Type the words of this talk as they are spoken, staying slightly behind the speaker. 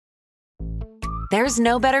There's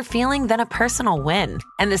no better feeling than a personal win,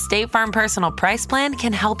 and the State Farm Personal Price Plan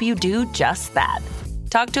can help you do just that.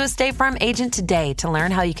 Talk to a State Farm agent today to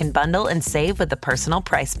learn how you can bundle and save with the Personal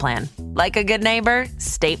Price Plan. Like a good neighbor,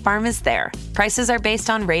 State Farm is there. Prices are based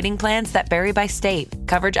on rating plans that vary by state.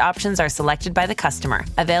 Coverage options are selected by the customer.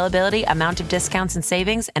 Availability, amount of discounts and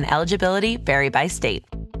savings, and eligibility vary by state.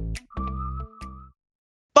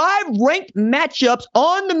 5 ranked matchups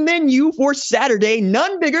on the menu for Saturday.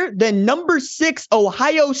 None bigger than number 6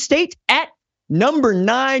 Ohio State at number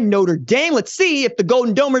 9 Notre Dame. Let's see if the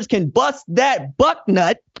Golden Domers can bust that buck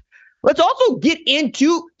nut. Let's also get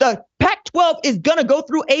into the Pac-12 is going to go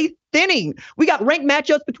through a thinning. We got ranked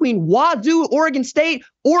matchups between Wazoo, Oregon State,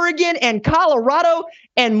 Oregon, and Colorado.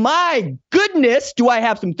 And my goodness, do I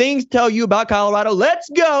have some things to tell you about Colorado. Let's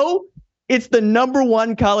go. It's the number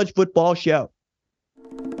 1 college football show.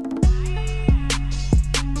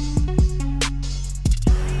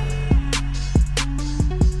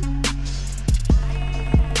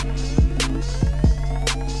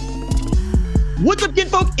 What's up,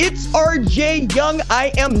 kinfolk? It's RJ Young.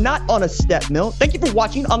 I am not on a step mill. Thank you for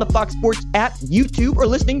watching on the Fox Sports app, YouTube, or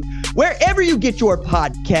listening wherever you get your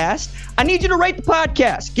podcast. I need you to rate the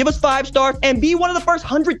podcast, give us 5 stars, and be one of the first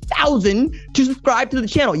 100,000 to subscribe to the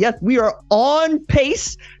channel. Yes, we are on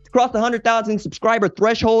pace to cross the 100,000 subscriber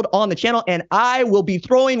threshold on the channel, and I will be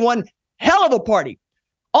throwing one hell of a party.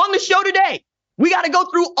 On the show today, we got to go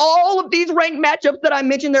through all of these ranked matchups that I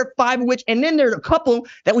mentioned. There are 5 of which, and then there's a couple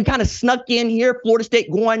that we kind of snuck in here. Florida State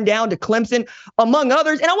going down to Clemson, among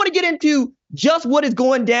others. And I want to get into just what is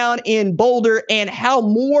going down in Boulder and how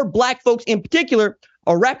more Black folks in particular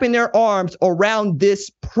are wrapping their arms around this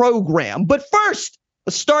program. But first,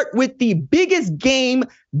 let's start with the biggest game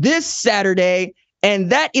this Saturday,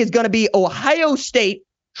 and that is going to be Ohio State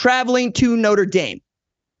traveling to Notre Dame.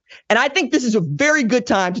 And I think this is a very good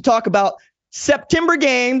time to talk about September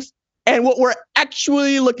games and what we're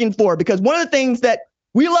actually looking for, because one of the things that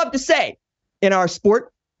we love to say in our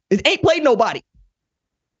sport is ain't played nobody.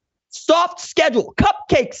 Soft schedule,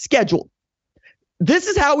 cupcake schedule. This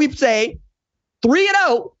is how we say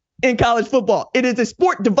 3-0 in college football. It is a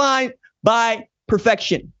sport defined by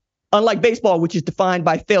perfection, unlike baseball, which is defined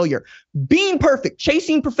by failure. Being perfect,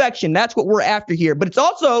 chasing perfection, that's what we're after here. But it's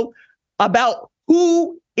also about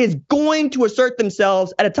who is going to assert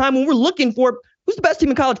themselves at a time when we're looking for who's the best team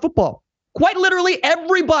in college football. Quite literally,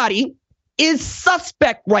 everybody is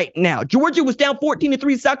suspect right now. Georgia was down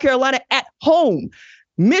 14-3, South Carolina at home.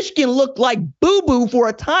 Michigan looked like boo-boo for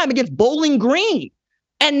a time against Bowling Green.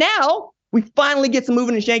 And now we finally get some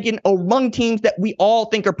moving and shaking among teams that we all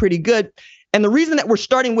think are pretty good. And the reason that we're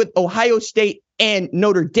starting with Ohio State and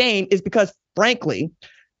Notre Dame is because, frankly,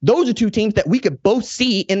 those are 2 teams that we could both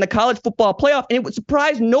see in the college football playoff, and it would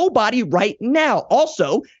surprise nobody right now.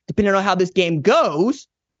 Also, depending on how this game goes,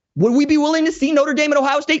 would we be willing to see Notre Dame and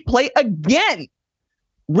Ohio State play again?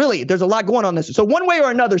 Really, there's a lot going on this. So one way or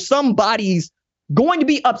another, somebody's going to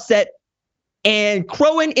be upset and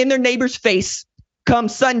crowing in their neighbor's face come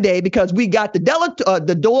Sunday, because we got the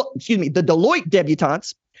Deloitte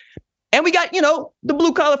debutantes. And we got, the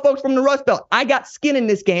blue-collar folks from the Rust Belt. I got skin in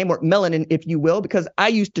this game, or melanin, if you will, because I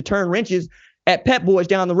used to turn wrenches at Pep Boys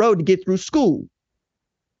down the road to get through school.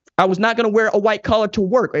 I was not going to wear a white collar to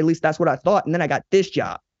work, or at least that's what I thought. And then I got this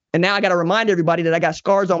job. And now I got to remind everybody that I got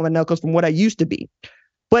scars on my knuckles from what I used to be.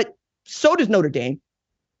 But so does Notre Dame.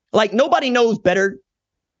 Like, nobody knows better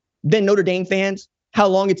than Notre Dame fans how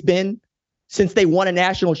long it's been since they won a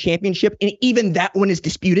national championship. And even that one is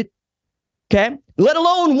disputed. Okay, let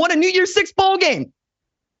alone won a New Year's Six bowl game.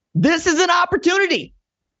 This is an opportunity.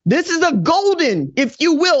 This is a golden, if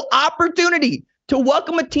you will, opportunity to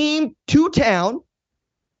welcome a team to town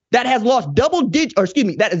that has lost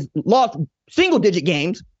single-digit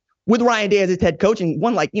games with Ryan Day as its head coach and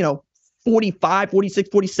won 45, 46,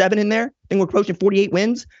 47 in there. I think we're approaching 48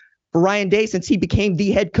 wins for Ryan Day since he became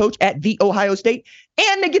the head coach at the Ohio State.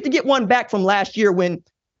 And they get one back from last year when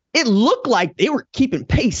it looked like they were keeping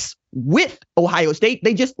pace with Ohio State.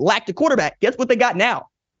 They just lacked a quarterback. Guess what they got now?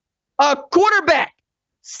 A quarterback.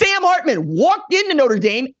 Sam Hartman walked into Notre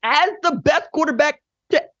Dame as the best quarterback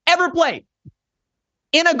to ever play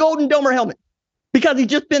in a Golden Domer helmet because he's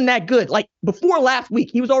just been that good. Like, before last week,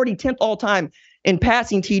 he was already 10th all time in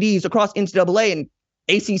passing TDs across NCAA and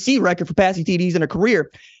ACC record for passing TDs in a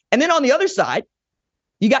career. And then on the other side,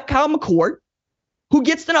 you got Kyle McCord, who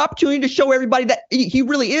gets an opportunity to show everybody that he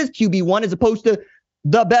really is QB1 as opposed to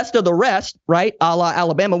the best of the rest, right? A la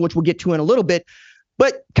Alabama, which we'll get to in a little bit.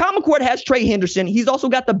 But Kyle McCord has Trey Henderson. He's also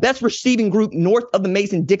got the best receiving group north of the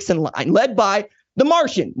Mason-Dixon line, led by the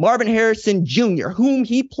Martian, Marvin Harrison Jr., whom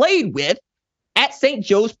he played with at St.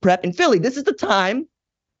 Joe's Prep in Philly. This is the time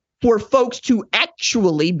for folks to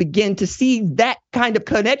actually begin to see that kind of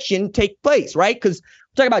connection take place, right? Because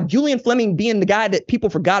we're talking about Julian Fleming being the guy that people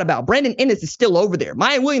forgot about. Brandon Ennis is still over there.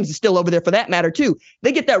 Maya Williams is still over there for that matter, too.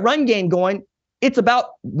 They get that run game going. It's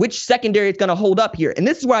about which secondary is going to hold up here. And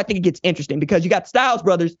this is where I think it gets interesting because you got Styles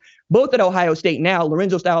brothers, both at Ohio State now.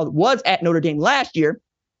 Lorenzo Styles was at Notre Dame last year.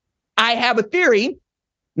 I have a theory,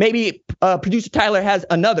 maybe producer Tyler has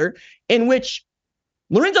another, in which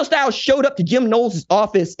Lorenzo Styles showed up to Jim Knowles'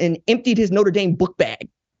 office and emptied his Notre Dame book bag.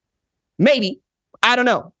 Maybe. I don't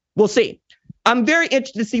know. We'll see. I'm very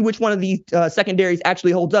interested to see which one of these secondaries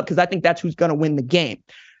actually holds up because I think that's who's going to win the game.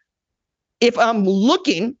 If I'm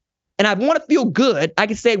looking and I want to feel good, I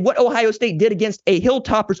can say what Ohio State did against a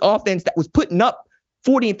Hilltoppers offense that was putting up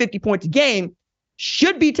 40 and 50 points a game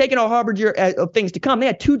should be taking a harbinger of things to come. They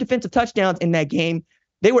had 2 defensive touchdowns in that game.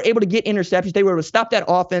 They were able to get interceptions. They were able to stop that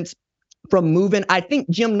offense from moving. I think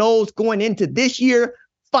Jim Knowles going into this year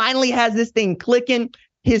finally has this thing clicking.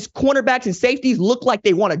 His cornerbacks and safeties look like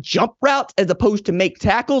they want to jump routes as opposed to make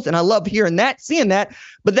tackles. And I love hearing that, seeing that.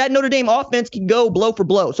 But that Notre Dame offense can go blow for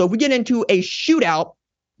blow. So if we get into a shootout,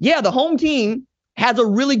 yeah, the home team has a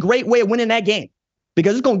really great way of winning that game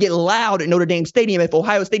because it's going to get loud at Notre Dame Stadium if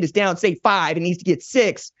Ohio State is down, say, 5 and needs to get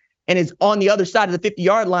 6 and is on the other side of the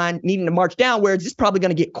 50-yard line needing to march down, where it's just probably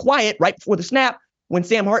going to get quiet right before the snap when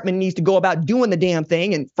Sam Hartman needs to go about doing the damn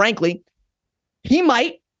thing. And frankly, he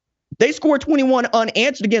might. They scored 21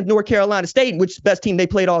 unanswered against North Carolina State, which is the best team they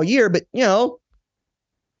played all year. But, you know,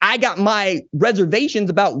 I got my reservations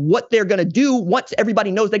about what they're going to do once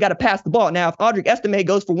everybody knows they got to pass the ball. Now, if Audric Estime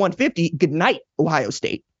goes for 150, good night, Ohio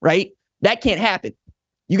State, right? That can't happen.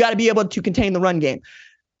 You got to be able to contain the run game.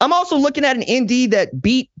 I'm also looking at an ND that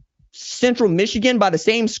beat Central Michigan by the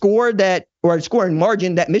same score scoring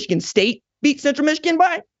margin that Michigan State beat Central Michigan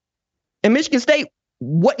by. And Michigan State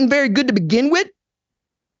wasn't very good to begin with.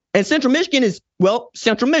 And Central Michigan is, well,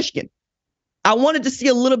 Central Michigan. I wanted to see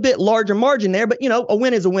a little bit larger margin there, but, you know, a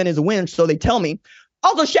win is a win is a win, so they tell me.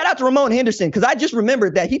 Also, shout out to Ramon Henderson, because I just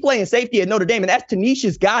remembered that he played in safety at Notre Dame, and that's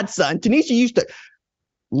Tanisha's godson. Tanisha used to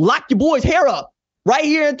lock your boy's hair up right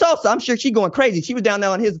here in Tulsa. I'm sure she's going crazy. She was down there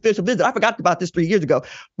on his official visit. I forgot about this 3 years ago.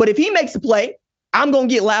 But if he makes a play, I'm going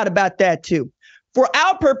to get loud about that too. For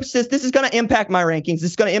our purposes, this is going to impact my rankings.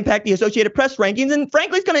 This is going to impact the Associated Press rankings, and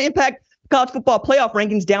frankly, it's going to impact college football playoff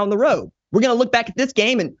rankings down the road. We're going to look back at this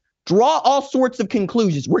game and draw all sorts of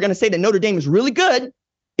conclusions. We're going to say that Notre Dame is really good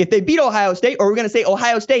if they beat Ohio State, or we're going to say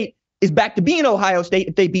Ohio State is back to being Ohio State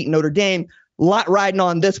if they beat Notre Dame. A lot riding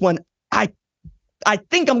on this one. I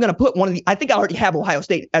think I'm going to put I think I already have Ohio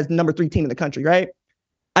State as the number 3 team in the country, right?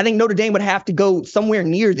 I think Notre Dame would have to go somewhere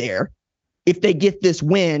near there if they get this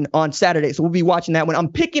win on Saturday. So we'll be watching that one. I'm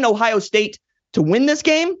picking Ohio State to win this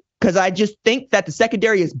game because I just think that the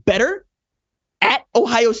secondary is better at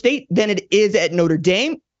Ohio State than it is at Notre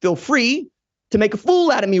Dame. Feel free to make a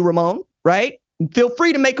fool out of me, Ramon, right? Feel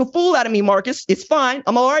free to make a fool out of me, Marcus. It's fine.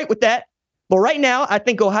 I'm all right with that. But right now, I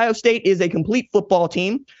think Ohio State is a complete football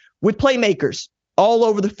team with playmakers all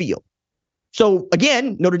over the field. So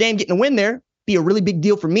again, Notre Dame getting a win there be a really big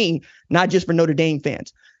deal for me, not just for Notre Dame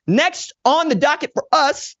fans. Next on the docket for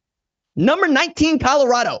us, number 19,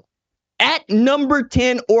 Colorado at number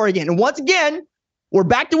 10, Oregon. And once again, we're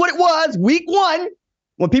back to what it was week 1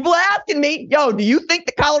 when people are asking me, yo, do you think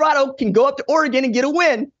that Colorado can go up to Oregon and get a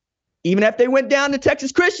win? Even if they went down to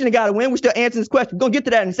Texas Christian and got a win, we're still answering this question. We're going to get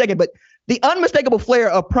to that in a second. But the unmistakable flair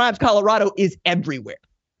of Prime's Colorado is everywhere.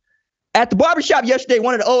 At the barbershop yesterday,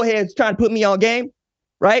 one of the old heads trying to put me on game,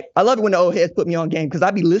 right? I love it when the old heads put me on game because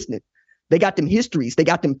I be listening. They got them histories. They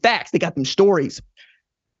got them facts. They got them stories.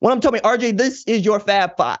 One of them told me, RJ, this is your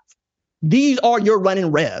Fab Five. These are your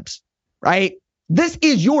running Rebs, right? This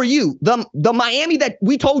is you. The Miami that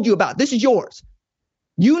we told you about, this is yours.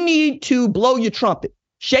 You need to blow your trumpet.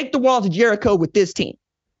 Shake the walls of Jericho with this team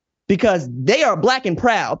because they are black and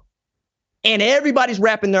proud and everybody's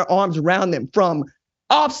wrapping their arms around them, from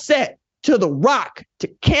Offset to The Rock to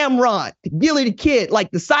Cameron to Gilly the Kid.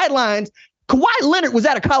 Like the sidelines, Kawhi Leonard was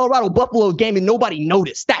at a Colorado Buffalo game and nobody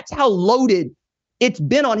noticed. That's how loaded it's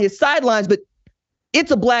been on his sidelines, but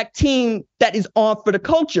it's a black team that is on for the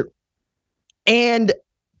culture. And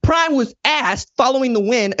Prime was asked following the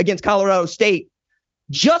win against Colorado State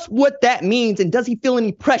just what that means, and does he feel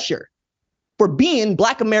any pressure for being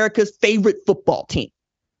Black America's favorite football team?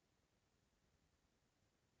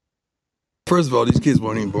 First of all, these kids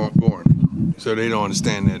weren't even born, so they don't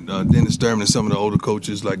understand that. Dennis Thurman and some of the older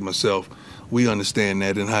coaches like myself, we understand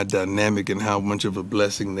that and how dynamic and how much of a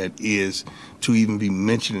blessing that is to even be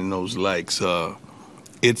mentioning those likes.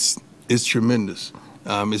 It's tremendous.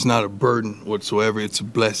 It's not a burden whatsoever. It's a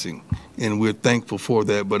blessing, and we're thankful for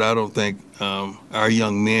that. But I don't think our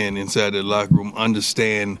young men inside the locker room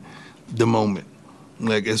understand the moment.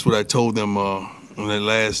 Like, that's what I told them in the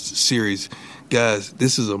last series. Guys,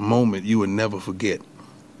 this is a moment you will never forget,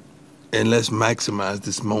 and let's maximize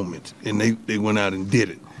this moment. And they went out and did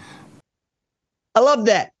it. I love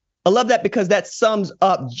that. I love that because that sums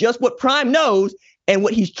up just what Prime knows and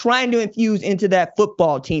what he's trying to infuse into that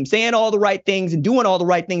football team, saying all the right things and doing all the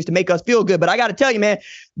right things to make us feel good. But I got to tell you, man,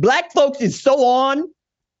 black folks is so on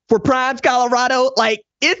for Prime's Colorado. Like,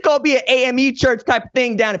 it's going to be an AME church type of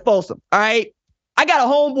thing down in Folsom. All right. I got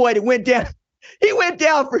a homeboy that went down. He went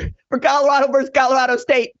down for Colorado versus Colorado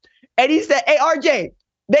State. And he said, hey, RJ,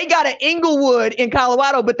 they got an Inglewood in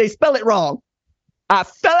Colorado, but they spell it wrong. I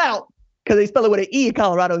fell out because they spell it with an E in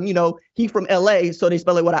Colorado. And, you know, he's from LA, so they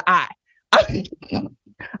spell it with an I. I'm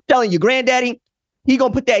telling you, granddaddy, he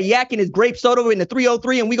going to put that yak in his grape soda in the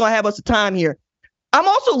 303, and we're going to have us a time here. I'm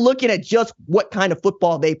also looking at just what kind of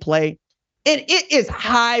football they play. And it is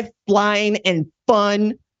high flying and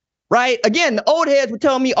fun, right? Again, the old heads were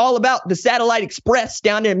telling me all about the Satellite Express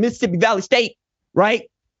down there in Mississippi Valley State, right?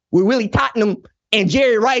 With Willie Tottenham and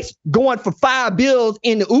Jerry Rice going for $5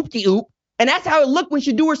 in the oop-de-oop. And that's how it looked when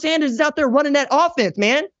Shedeur Sanders is out there running that offense,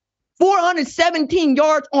 man. 417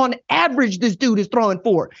 yards on average this dude is throwing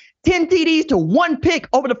for. 10 TDs to 1 pick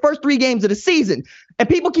over the first 3 games of the season. And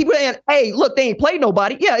people keep saying, hey, look, they ain't played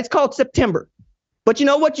nobody. Yeah, it's called September. But you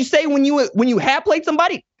know what you say when you have played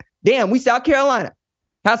somebody? Damn, we South Carolina.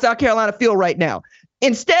 How South Carolina feel right now?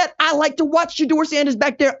 Instead, I like to watch Shedeur Sanders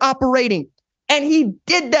back there operating. And he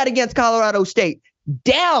did that against Colorado State.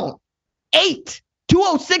 Down 8,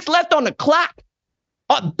 2:06 left on the clock.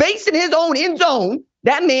 Basing his own end zone.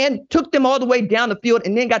 That man took them all the way down the field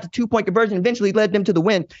and then got the 2-point conversion, eventually led them to the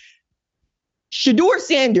win. Shedeur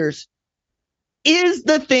Sanders is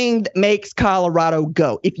the thing that makes Colorado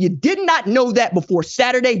go. If you did not know that before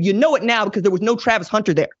Saturday, you know it now because there was no Travis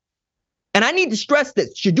Hunter there. And I need to stress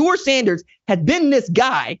this. Shedeur Sanders has been this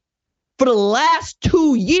guy for the last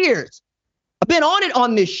 2 years. I've been on it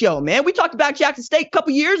on this show, man. We talked about Jackson State a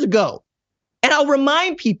couple years ago. And I'll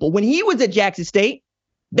remind people, when he was at Jackson State,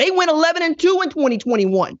 they went 11-2 in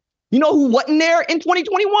 2021. You know who wasn't there in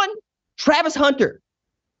 2021? Travis Hunter.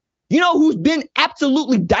 You know who's been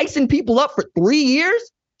absolutely dicing people up for 3 years?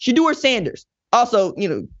 Shedeur Sanders. Also, you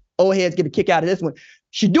know, old heads get a kick out of this one.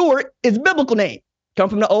 Shedeur is a biblical name. Come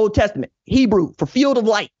from the Old Testament. Hebrew for field of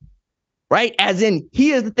light. Right? As in,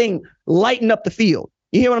 he is the thing lighting up the field.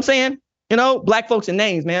 You hear what I'm saying? You know, black folks and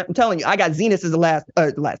names, man. I'm telling you, I got Zenas as the last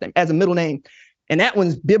name, as a middle name. And that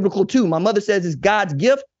one's biblical too. My mother says it's God's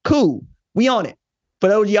gift. Cool. We on it. For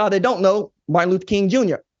those of y'all that don't know, Martin Luther King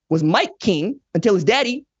Jr. was Mike King until his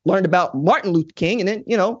daddy learned about Martin Luther King and then,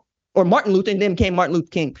 you know, or Martin Luther and then became Martin Luther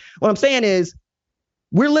King. What I'm saying is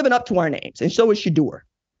we're living up to our names, and so is Shedeur,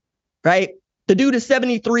 right? The dude is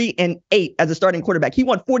 73-8 as a starting quarterback. He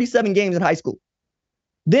won 47 games in high school.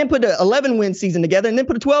 Then put an 11-win season together and then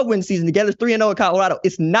put a 12-win season together. 3-0 at Colorado.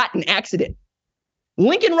 It's not an accident.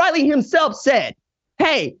 Lincoln Riley himself said,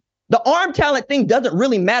 hey, the arm talent thing doesn't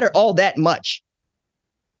really matter all that much.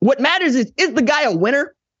 What matters is the guy a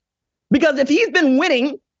winner? Because if he's been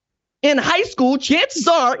winning in high school, chances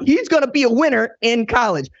are he's going to be a winner in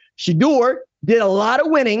college. Shedeur did a lot of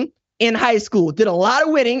winning in high school, did a lot of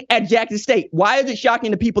winning at Jackson State. Why is it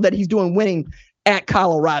shocking to people that he's doing winning at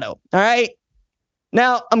Colorado? All right.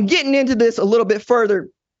 Now, I'm getting into this a little bit further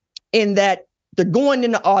in that they're going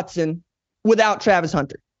into Autzen without Travis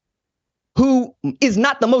Hunter, who is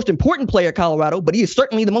not the most important player at Colorado, but he is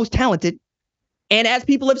certainly the most talented. And as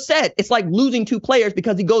people have said, it's like losing 2 players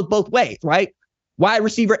because he goes both ways, right? Wide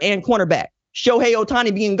receiver and cornerback. Shohei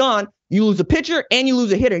Ohtani being gone, you lose a pitcher and you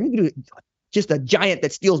lose a hitter. And you just a giant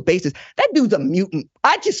that steals bases. That dude's a mutant.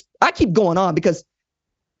 I keep going on because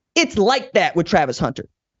it's like that with Travis Hunter.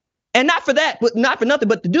 And not for that, but not for nothing,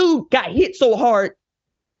 but the dude got hit so hard.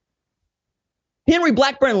 Henry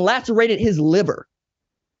Blackburn lacerated his liver.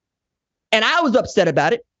 And I was upset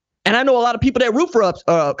about it. And I know a lot of people that root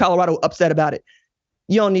for Colorado upset about it.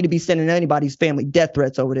 You don't need to be sending anybody's family death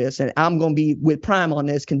threats over this. And I'm going to be with Prime on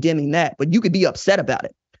this, condemning that. But you could be upset about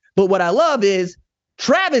it. But what I love is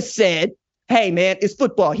Travis said, hey, man, it's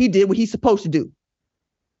football. He did what he's supposed to do.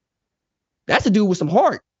 That's a dude with some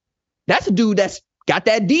heart. That's a dude that's got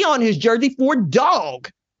that D on his jersey for dog.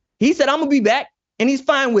 He said, I'm going to be back. And he's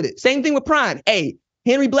fine with it. Same thing with Prime. Hey,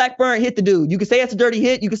 Henry Blackburn hit the dude. You can say it's a dirty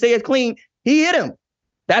hit. You can say it's clean. He hit him.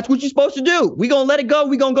 That's what you're supposed to do. We're going to let it go.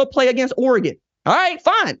 We're going to go play against Oregon. All right,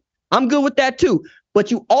 fine. I'm good with that too.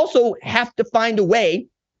 But you also have to find a way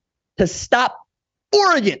to stop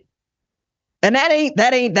Oregon. And that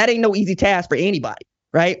ain't no easy task for anybody,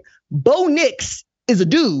 right? Bo Nix is a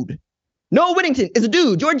dude. Noah Whittington is a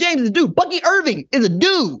dude. George James is a dude. Bucky Irving is a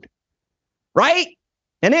dude, right?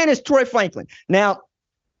 And then it's Troy Franklin. Now,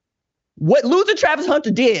 what losing Travis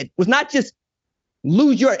Hunter did was not just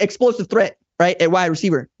lose your explosive threat, right, at wide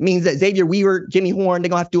receiver. It means that Xavier Weaver, Jimmy Horn, they're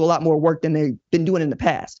going to have to do a lot more work than they've been doing in the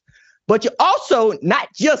past. But you also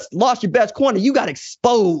not just lost your best corner, you got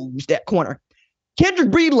exposed at corner.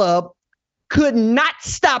 Kendrick Breedlove could not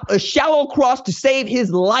stop a shallow cross to save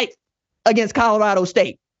his life against Colorado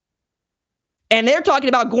State. And they're talking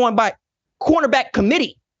about going by cornerback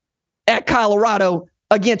committee at Colorado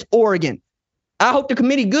against Oregon. I hope the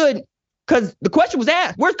committee good, because the question was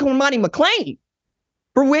asked, where's Cormani McClain?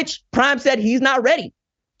 For which Prime said he's not ready.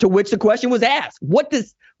 To which the question was asked,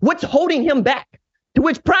 what's holding him back? To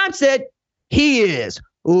which Prime said he is.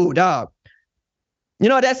 Ooh, dog. You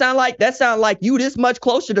know what that sound like? That sound like you this much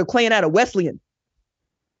closer to playing at a Wesleyan,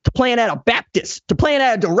 to playing at a Baptist, to playing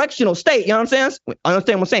at a directional state. You know what I'm saying? I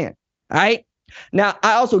understand what I'm saying. All right. Now,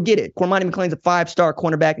 I also get it. Cormani McClain's a 5-star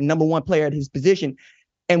cornerback and number one player at his position.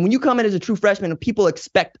 And when you come in as a true freshman, people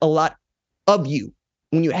expect a lot of you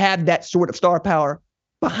when you have that sort of star power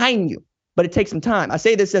behind you. But it takes some time. I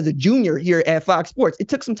say this as a junior here at Fox Sports. It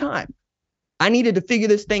took some time. I needed to figure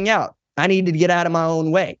this thing out. I needed to get out of my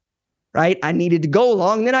own way, right? I needed to go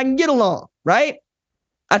along, and then I can get along, right?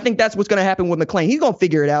 I think that's what's going to happen with McClain. He's going to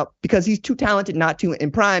figure it out because he's too talented not to,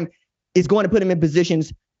 and Prime is going to put him in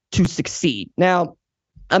positions to succeed. Now,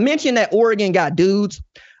 I mentioned that Oregon got dudes.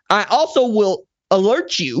 I also will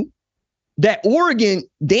alert you that Oregon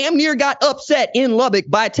damn near got upset in Lubbock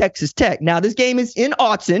by Texas Tech. Now, this game is in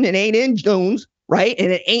Autzen. It ain't in Jones, right?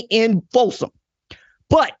 And it ain't in Folsom.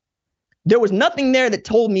 But there was nothing there that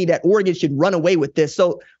told me that Oregon should run away with this.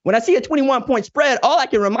 So when I see a 21-point spread, all I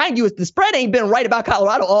can remind you is the spread ain't been right about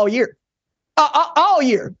Colorado all year. All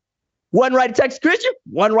year. Wasn't right at Texas Christian,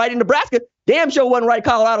 wasn't right in Nebraska, damn sure wasn't right at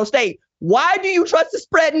Colorado State. Why do you trust the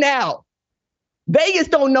spread now? Vegas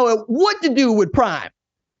don't know what to do with Prime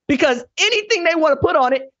because anything they want to put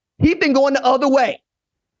on it, he's been going the other way.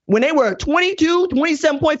 When they were a 22,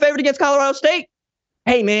 27-point favorite against Colorado State,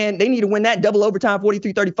 hey, man, they need to win that double overtime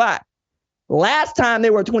 43-35. Last time they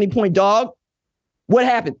were a 20-point dog, what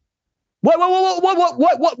happened? What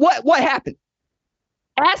happened?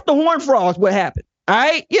 Ask the Horned Frogs what happened. All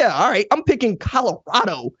right? Yeah, all right. I'm picking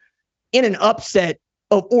Colorado in an upset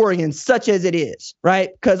of Oregon, such as it is, right?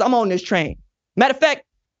 Because I'm on this train. Matter of fact,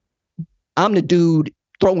 I'm the dude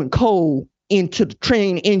throwing coal into the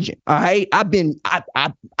train engine. All right? I've been at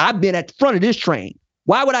the front of this train.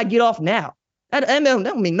 Why would I get off now? That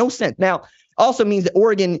don't make no sense. Now, also means that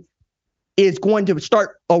Oregon is going to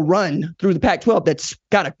start a run through the Pac-12 that's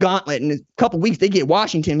got a gauntlet. In a couple weeks, they get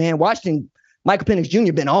Washington, man. Washington, Michael Penix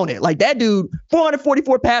Jr. been on it. Like that dude,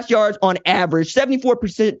 444 pass yards on average,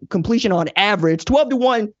 74% completion on average,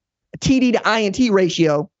 12-1 TD to INT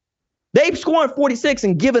ratio. They've scored 46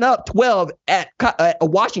 and given up 12 at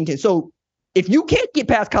Washington. So if you can't get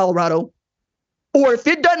past Colorado, or if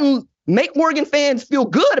it doesn't make Oregon fans feel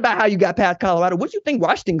good about how you got past Colorado, what do you think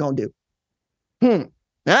Washington going to do?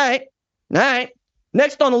 All right.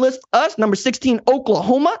 Next on the list, us, number 16,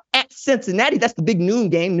 Oklahoma at Cincinnati. That's the big noon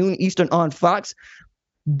game, noon Eastern on Fox.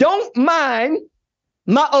 Don't mind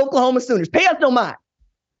my Oklahoma Sooners. Pay us no mind.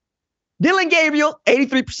 Dylan Gabriel,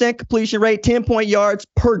 83% completion rate, 10-point yards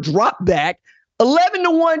per drop back,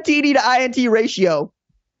 11-1 TD to INT ratio.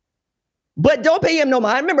 But don't pay him no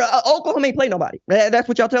mind. Remember, Oklahoma ain't play nobody. That's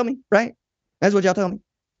what y'all tell me, right? That's what y'all tell me.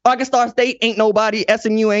 Arkansas State ain't nobody.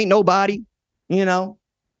 SMU ain't nobody. You know.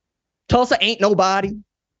 Tulsa ain't nobody.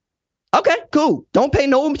 Okay, cool. Don't pay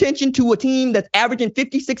no attention to a team that's averaging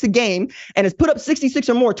 56 a game and has put up 66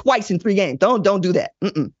 or more twice in 3 games. Don't do that.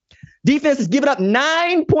 Defense has given up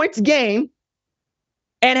 9 points a game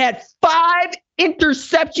and had 5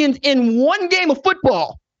 interceptions in 1 game of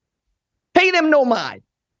football. Pay them no mind.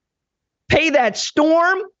 Pay that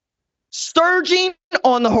storm surging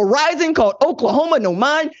on the horizon called Oklahoma no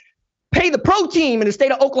mind. Pay the pro team in the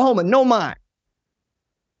state of Oklahoma no mind.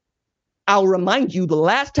 I'll remind you the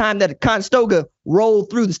last time that Conestoga rolled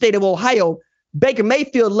through the state of Ohio, Baker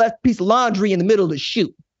Mayfield left a piece of laundry in the middle of the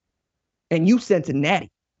chute. And you Cincinnati.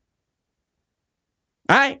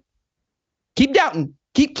 All right. Keep doubting.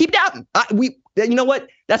 Keep doubting. You know what?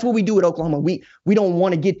 That's what we do at Oklahoma. We don't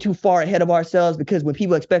want to get too far ahead of ourselves because when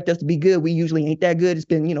people expect us to be good, we usually ain't that good. It's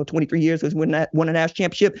been, 23 years since we won a national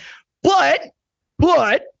championship. But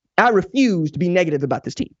I refuse to be negative about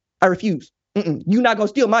this team. I refuse. You're not going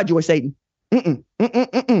to steal my joy, Satan. I'm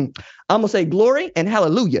going to say glory and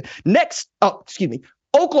hallelujah. Next,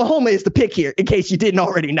 Oklahoma is the pick here, in case you didn't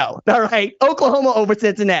already know. All right. Oklahoma over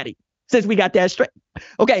Cincinnati, since we got that straight.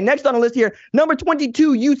 Okay, next on the list here, number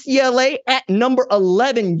 22, UCLA at number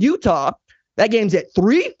 11, Utah. That game's at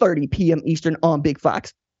 3:30 p.m. Eastern on Big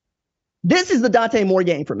Fox. This is the Dante Moore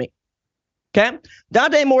game for me. Okay?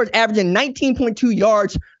 Dante Moore is averaging 19.2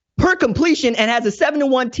 yards per completion and has a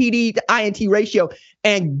 7-to-1 TD to INT ratio.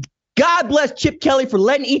 And God bless Chip Kelly for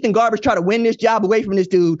letting Ethan Garbage try to win this job away from this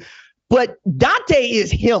dude. But Dante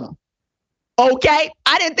is him. Okay?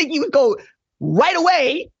 I didn't think he would go right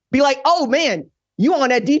away, be like, oh, man, you on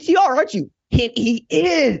that DTR, aren't you? He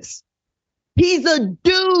is. He's a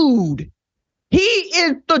dude. He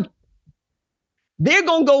is the... They're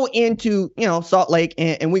going to go into, Salt Lake,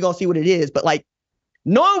 and we're going to see what it is. But,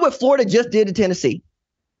 knowing what Florida just did to Tennessee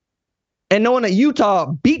and knowing that Utah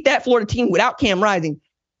beat that Florida team without Cam Rising,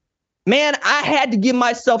 man, I had to give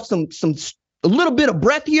myself a little bit of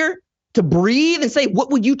breath here to breathe and say,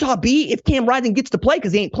 what would Utah be if Cam Rising gets to play?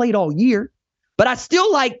 Because he ain't played all year. But I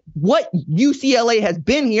still like what UCLA has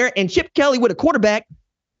been here. And Chip Kelly with a quarterback,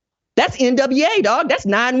 that's NWA, dog. That's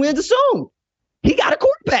 9 wins assumed. He got a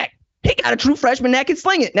quarterback. He got a true freshman that can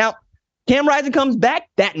sling it. Now, Cam Rising comes back.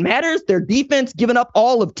 That matters. Their defense giving up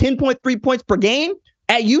all of 10.3 points per game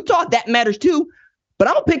at Utah. That matters too. But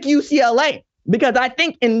I'm going to pick UCLA because I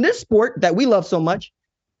think in this sport that we love so much,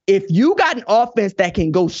 if you got an offense that can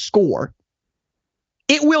go score,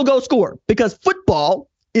 it will go score because football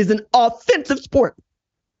is an offensive sport.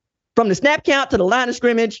 From the snap count to the line of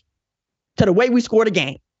scrimmage to the way we score the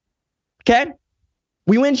game. Okay?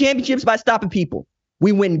 We win championships by stopping people.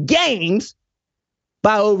 We win games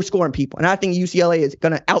by overscoring people. And I think UCLA is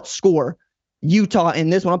going to outscore Utah in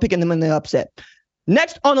this one. I'm picking them in the upset.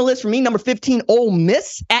 Next on the list for me, number 15, Ole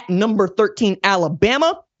Miss at number 13,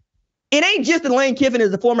 Alabama. It ain't just that Lane Kiffin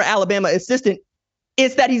is a former Alabama assistant.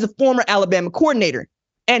 It's that he's a former Alabama coordinator.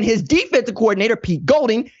 And his defensive coordinator, Pete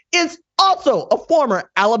Golding, is also a former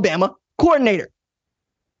Alabama coordinator.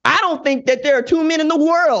 I don't think that there are two men in the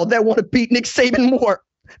world that want to beat Nick Saban more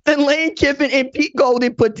than Lane Kiffin and Pete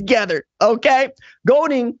Golding put together, okay?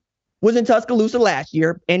 Golding was in Tuscaloosa last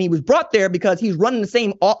year, and he was brought there because he's running the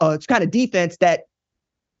same kind of defense that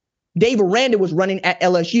Dave Aranda was running at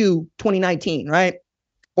LSU 2019, right?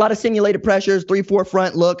 A lot of simulated pressures, 3-4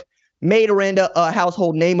 front look, made Aranda a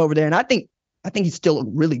household name over there, and I think he's still a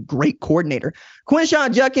really great coordinator.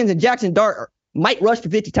 Quinshon Judkins and Jackson Dart might rush for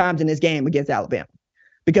 50 times in this game against Alabama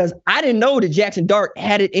because I didn't know that Jackson Dart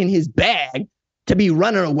had it in his bag to be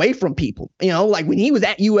running away from people. When he was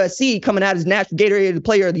at USC coming out as National Gatorade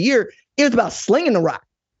Player of the Year, it was about slinging the rock.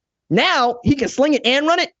 Now he can sling it and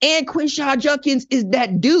run it, and Quinshon Judkins is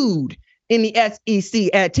that dude in the SEC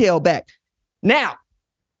at tailback. Now,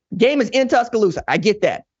 game is in Tuscaloosa. I get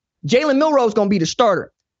that. Jalen Milroe is going to be the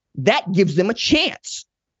starter. That gives them a chance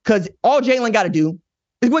because all Jalen got to do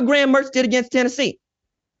is what Graham Mertz did against Tennessee.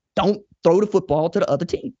 Don't throw the football to the other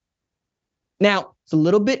team. Now, it's a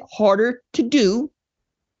little bit harder to do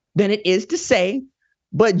than it is to say,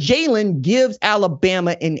 but Jalen gives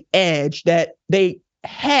Alabama an edge that they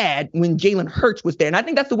had when Jalen Hurts was there. And I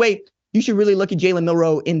think that's the way you should really look at Jalen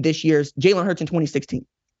Milroe in this year's Jalen Hurts in 2016.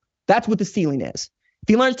 That's what the ceiling is. If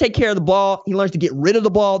he learns to take care of the ball, he learns to get rid of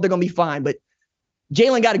the ball, they're going to be fine. But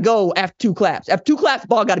Jalen got to go after 2 claps. After 2 claps, the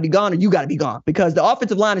ball got to be gone or you got to be gone because the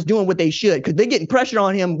offensive line is doing what they should because they're getting pressure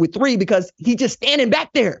on him with 3 because he's just standing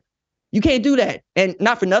back there. You can't do that. And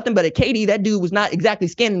not for nothing, but at KD, that dude was not exactly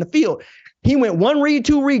scanning the field. He went 1 read,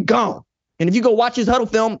 2 read, gone. And if you go watch his huddle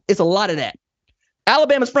film, it's a lot of that.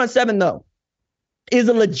 Alabama's front 7, though, is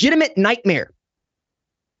a legitimate nightmare.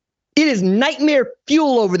 It is nightmare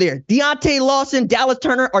fuel over there. Deontay Lawson, Dallas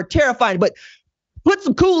Turner are terrifying, but put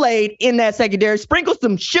some Kool-Aid in that secondary, sprinkle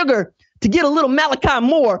some sugar to get a little Malachi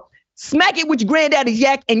Moore, smack it with your granddaddy's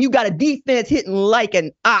yak, and you got a defense hitting like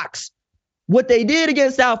an ox. What they did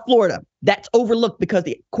against South Florida, that's overlooked because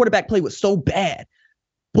the quarterback play was so bad.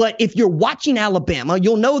 But if you're watching Alabama,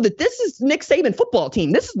 you'll know that this is Nick Saban football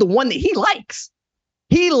team. This is the one that he likes.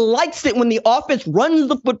 He likes it when the offense runs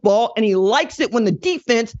the football, and he likes it when the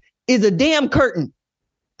defense is a damn curtain,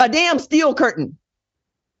 a damn steel curtain.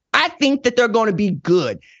 I think that they're going to be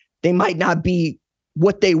good. They might not be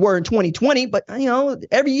what they were in 2020, but,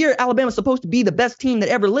 every year Alabama's supposed to be the best team that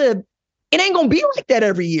ever lived. It ain't going to be like that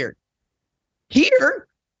every year. Here,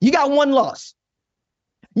 you got 1 loss.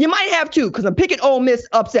 You might have 2 because I'm picking Ole Miss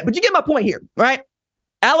upset, but you get my point here, right?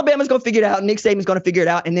 Alabama's going to figure it out. Nick Saban's going to figure it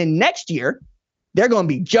out. And then next year, they're going to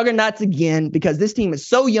be juggernauts again because this team is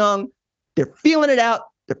so young. They're feeling it out.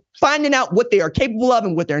 They're finding out what they are capable of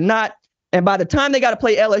and what they're not. And by the time they got to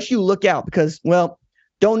play LSU, look out because,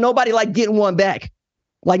 don't nobody like getting one back.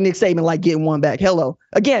 like Nick Saban, like getting one back. Hello.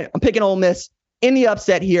 Again, I'm picking Ole Miss in the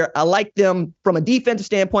upset here. I like them from a defensive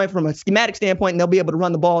standpoint, from a schematic standpoint, and they'll be able to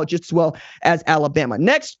run the ball just as well as Alabama.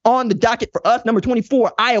 Next on the docket for us, number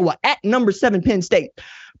 24, Iowa at number 7, Penn State.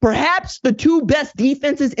 Perhaps the two best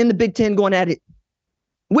defenses in the Big Ten going at it,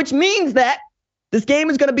 which means that this game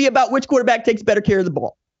is going to be about which quarterback takes better care of the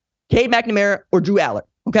ball, Cade McNamara or Drew Aller,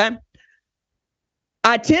 okay?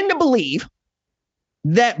 I tend to believe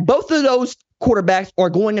that both of those quarterbacks are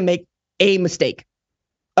going to make a mistake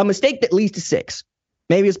that leads to 6.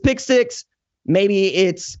 Maybe it's pick 6. Maybe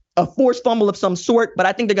it's a forced fumble of some sort, but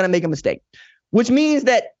I think they're going to make a mistake, which means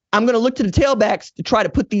that I'm going to look to the tailbacks to try to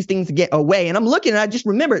put these things to get away. And I'm looking, and I just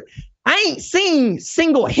remembered, I ain't seen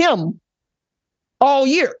single him all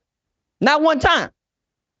year. Not one time.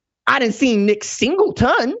 I didn't see Nick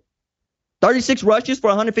Singleton. 36 rushes for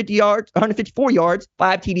 150 yards, 154 yards,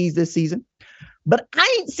 5 TDs this season. But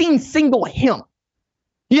I ain't seen single him.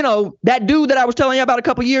 You know, that dude that I was telling you about a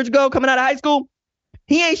couple years ago coming out of high school,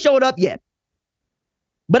 he ain't showed up yet.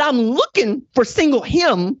 But I'm looking for single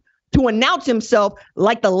him to announce himself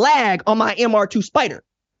like the lag on my MR2 Spider.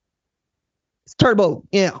 It's turbo,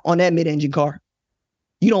 yeah, on that mid-engine car.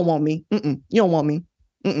 You don't want me. You don't want me.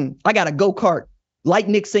 I got a go-kart like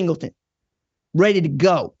Nick Singleton, ready to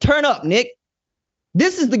go. Turn up, Nick.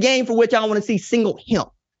 This is the game for which I want to see single him.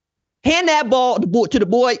 Hand that ball to the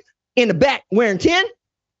boy in the back wearing 10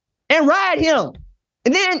 and ride him.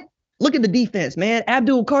 And then look at the defense, man.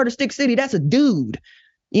 Abdul Carter, Stick City, that's a dude.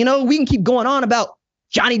 You know, we can keep going on about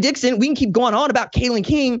Johnny Dixon. We can keep going on about Kalen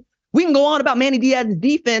King. We can go on about Manny Diaz's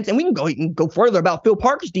defense, and we can go further about Phil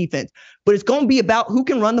Parker's defense. But it's going to be about who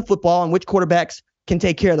can run the football and which quarterbacks can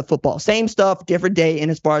take care of the football. Same stuff, different day, and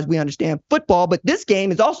as far as we understand football. But this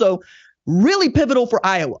game is also really pivotal for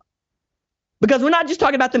Iowa, because we're not just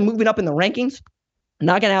talking about them moving up in the rankings,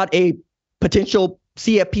 knocking out a potential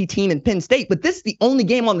CFP team in Penn State, but this is the only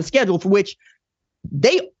game on the schedule for which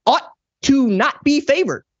they ought to not be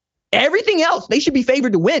favored. Everything else, they should be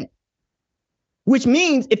favored to win, which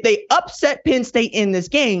means if they upset Penn State in this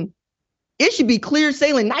game, it should be clear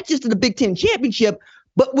sailing, not just to the Big Ten championship,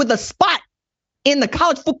 but with a spot in the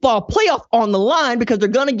college football playoff on the line, because they're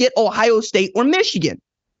going to get Ohio State or Michigan.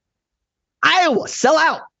 Iowa, sell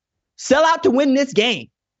out. Sell out to win this game.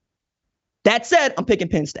 That said, I'm picking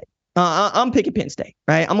Penn State. I'm picking Penn State,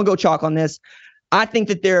 right? I'm going to go chalk on this. I think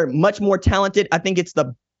that they're much more talented. I think it's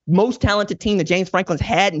the most talented team that James Franklin's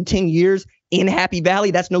had in 10 years in Happy Valley.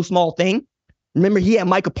 That's no small thing. Remember, he had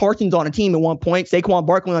Micah Parsons on a team at one point, Saquon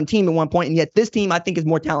Barkley on a team at one point, and yet this team I think is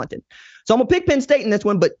more talented. So I'm going to pick Penn State in this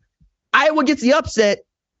one, but Iowa gets the upset.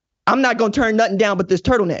 I'm not going to turn nothing down but this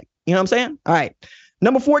turtleneck. You know what I'm saying? All right.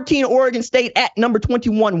 Number 14, Oregon State at number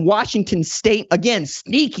 21, Washington State. Again,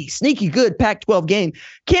 sneaky good Pac-12 game.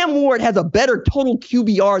 Cam Ward has a better total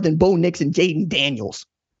QBR than Bo Nix and Jaden Daniels.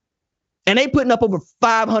 And they putting up over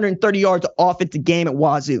 530 yards of offensive game at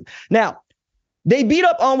Wazoo. Now, they beat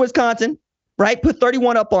up on Wisconsin, right? Put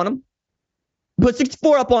 31 up on them. Put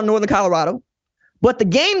 64 up on Northern Colorado. But the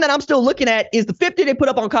game that I'm still looking at is the 50 they put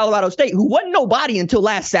up on Colorado State, who wasn't nobody until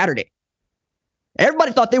last Saturday.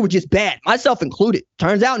 Everybody thought they were just bad, myself included.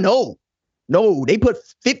 Turns out, no, they put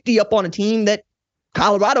 50 up on a team that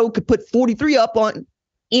Colorado could put 43 up on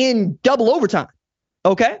in double overtime.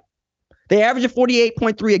 Okay? They average a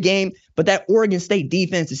 48.3 a game, but that Oregon State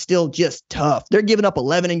defense is still just tough. They're giving up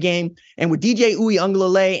 11 a game. And with DJ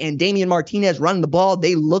Uiagalelei and Damian Martinez running the ball,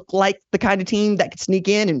 they look like the kind of team that could sneak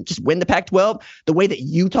in and just win the Pac-12 the way that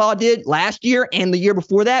Utah did last year and the year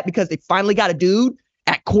before that, because they finally got a dude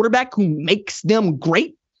at quarterback who makes them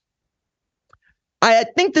great. I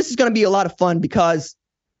think this is going to be a lot of fun because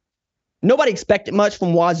nobody expected much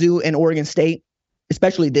from Wazoo and Oregon State,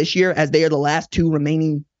 especially this year, as they are the last two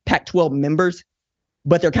remaining Pac-12 members,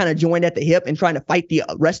 but they're kind of joined at the hip and trying to fight the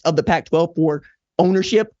rest of the Pac-12 for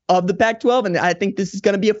ownership of the Pac-12. And I think this is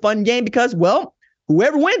going to be a fun game because, well,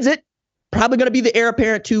 whoever wins it, probably going to be the heir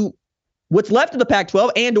apparent to what's left of the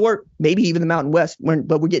Pac-12 and or maybe even the Mountain West,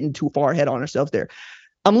 but we're getting too far ahead on ourselves there.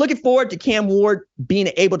 I'm looking forward to Cam Ward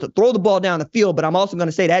being able to throw the ball down the field, but I'm also going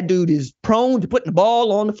to say that dude is prone to putting the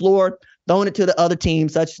ball on the floor, throwing it to the other team,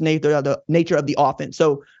 such as the nature of the offense.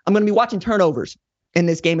 So I'm going to be watching turnovers in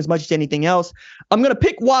this game as much as anything else. I'm going to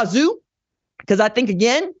pick Wazoo because I think,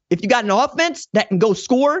 again, if you got an offense that can go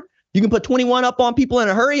score, you can put 21 up on people in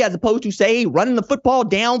a hurry as opposed to, say, running the football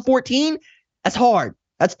down 14. That's hard.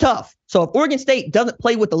 That's tough. So if Oregon State doesn't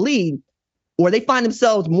play with the lead or they find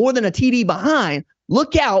themselves more than a TD behind,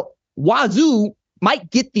 look out. Wazoo might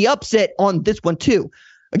get the upset on this one too.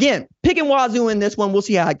 Again, picking Wazoo in this one. We'll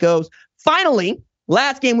see how it goes. Finally,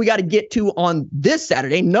 Last game we got to get to on this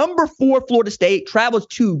Saturday. Number 4 Florida State travels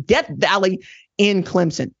to Death Valley in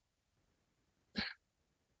Clemson.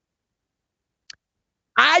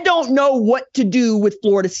 I don't know what to do with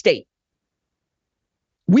Florida State.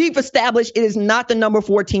 We've established it is not the number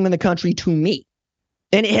 4 team in the country to me.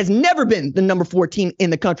 And it has never been the number 4 team in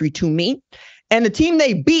the country to me. And the team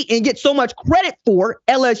they beat and get so much credit for,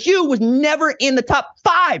 LSU, was never in the top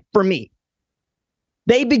 5 for me.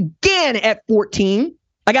 They began at 14.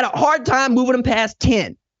 I got a hard time moving them past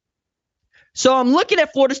 10. So I'm looking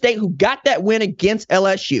at Florida State, who got that win against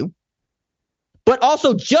LSU, but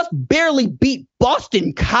also just barely beat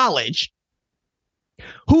Boston College,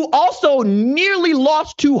 who also nearly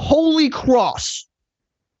lost to Holy Cross.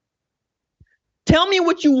 Tell me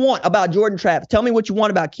what you want about Jordan Travis. Tell me what you want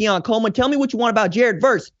about Keon Coleman. Tell me what you want about Jared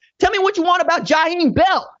Verse. Tell me what you want about Jaheim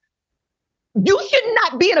Bell. You should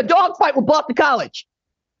not be in a dogfight with Boston College,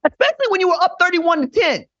 especially when you were up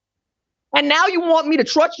 31-10. And now you want me to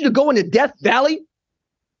trust you to go into Death Valley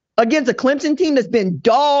against a Clemson team that's been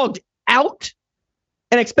dogged out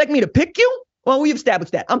and expect me to pick you? Well, we've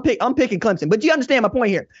established that. I'm picking Clemson. But you understand my point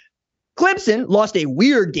here. Clemson lost a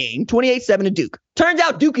weird game, 28-7 to Duke. Turns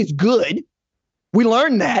out Duke is good. We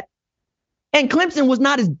learned that. And Clemson was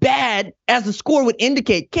not as bad as the score would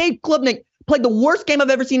indicate. Cade Klubnik played the worst game I've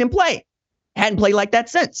ever seen him play. Hadn't played like that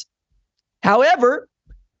since. However,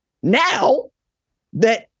 now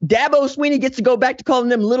that Dabo Swinney gets to go back to calling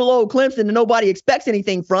them little old Clemson and nobody expects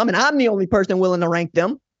anything from, and I'm the only person willing to rank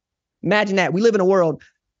them. Imagine that. We live in a world.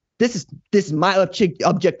 This is my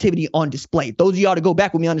objectivity on display. Those of y'all to go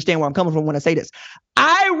back with me understand where I'm coming from when I say this.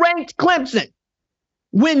 I ranked Clemson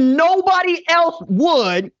when nobody else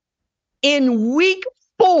would in week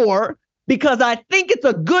 4 because I think it's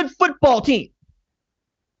a good football team.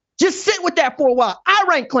 Just sit with that for a while. I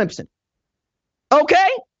rank Clemson. Okay?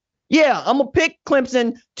 Yeah, I'm going to pick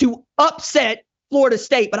Clemson to upset Florida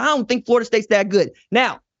State, but I don't think Florida State's that good.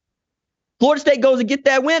 Now, Florida State goes and get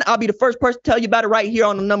that win. I'll be the first person to tell you about it right here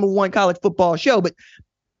on the number 1 college football show. But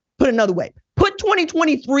put it another way. Put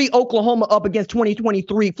 2023 Oklahoma up against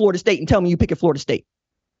 2023 Florida State and tell me you pick at Florida State.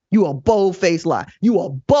 You a bold-faced lie. You a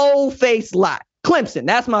bold-faced lie. Clemson,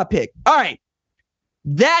 that's my pick. All right.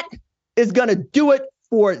 That is going to do it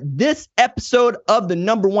for this episode of the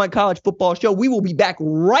number 1 college football show. We will be back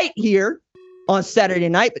right here on Saturday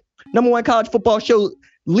night. Number 1 college football show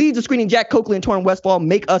leads the screening. Jack Coakley and Torrin Westfall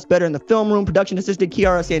make us better in the film room. Production assistant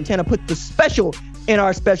Kiara Santana put the special in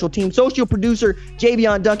our special team. Social producer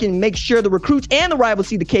Javion Duncan makes sure the recruits and the rivals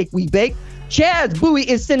see the cake we bake. Chaz Bowie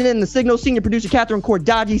is sending in the signal. Senior producer Catherine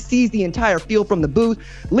Cordaji sees the entire field from the booth.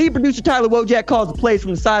 Lead producer Tyler Wojak calls the plays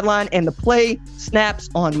from the sideline, and the play snaps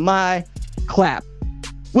on my clap.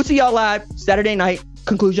 We'll see y'all live Saturday night.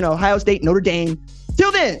 Conclusion, Ohio State, Notre Dame.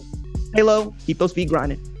 Till then, stay low, keep those feet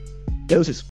grinding. Doses.